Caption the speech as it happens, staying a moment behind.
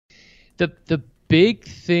The big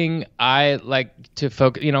thing I like to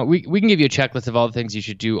focus, we can give you a checklist of all the things you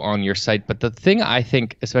should do on your site, but the thing I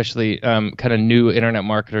think, especially kind of new internet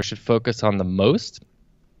marketers should focus on the most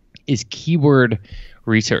is keyword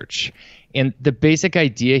research. And the basic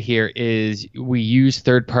idea here is we use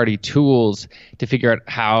third-party tools to figure out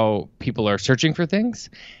how people are searching for things.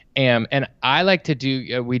 And I like to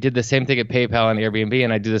do, we did the same thing at PayPal and Airbnb,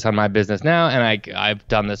 and I do this on my business now, and I've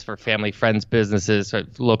done this for family, friends, businesses,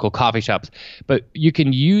 local coffee shops. But you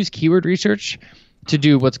can use keyword research to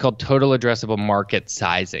do what's called total addressable market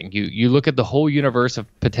sizing. You look at the whole universe of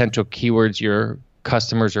potential keywords your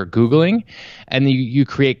customers are Googling, and you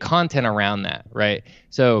create content around that, right?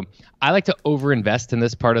 So I like to overinvest in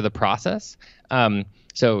this part of the process. Mental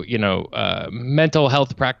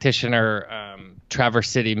health practitioner, Traverse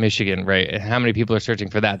City, Michigan, right? And how many people are searching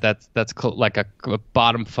for that? That's like a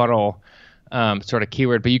bottom funnel sort of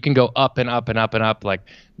keyword, but you can go up and up and up and up, like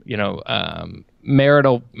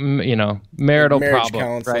marital Marriage problem,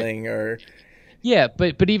 counseling, right? or Yeah,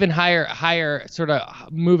 but even higher, sort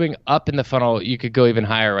of moving up in the funnel, you could go even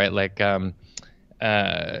higher, right? Like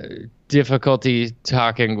difficulty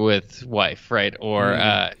talking with wife, right?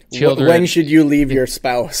 Or children. When should you leave your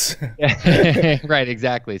spouse? Right,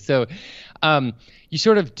 exactly. So you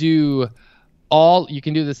sort of you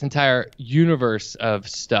can do this entire universe of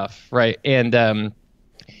stuff, right? And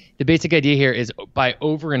the basic idea here is by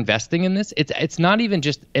over investing in this, it's not even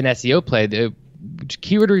just an SEO play. The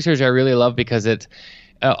keyword research I really love because it's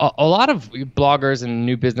a lot of bloggers and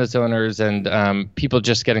new business owners and people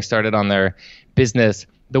just getting started on their business.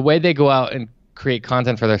 The way they go out and create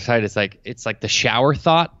content for their site is it's like the shower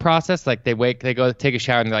thought process. Like they go take a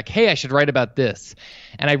shower and they're like, hey, I should write about this.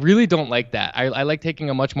 And I really don't like that. I like taking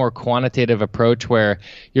a much more quantitative approach where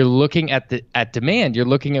you're looking at demand. You're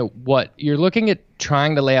looking at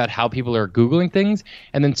trying to lay out how people are Googling things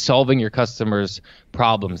and then solving your customers'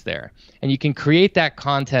 problems there. And you can create that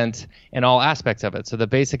content in all aspects of it. So the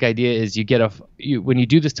basic idea is when you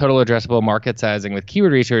do this total addressable market sizing with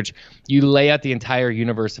keyword research, you lay out the entire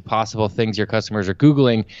universe of possible things your customers are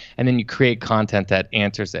Googling, and then you create content that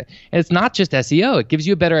answers it. And it's not just SEO. It gives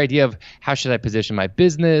you a better idea of how should I position my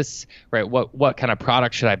business, right? What kind of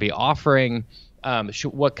product should I be offering?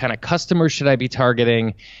 What kind of customers should I be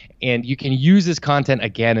targeting? And you can use this content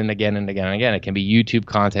again and again and again and again. It can be YouTube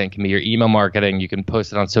content, it can be your email marketing. You can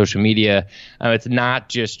post it on social media. It's not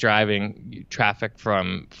just driving traffic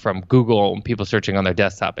from Google and people searching on their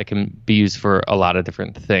desktop. It can be used for a lot of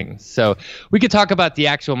different things. So we could talk about the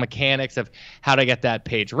actual mechanics of how to get that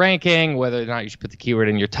page ranking, whether or not you should put the keyword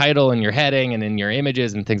in your title and your heading and in your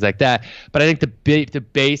images and things like that. But I think the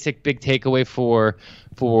basic big takeaway for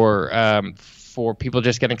people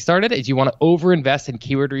just getting started is you want to overinvest in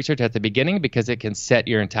keyword research at the beginning because it can set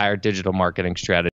your entire digital marketing strategy.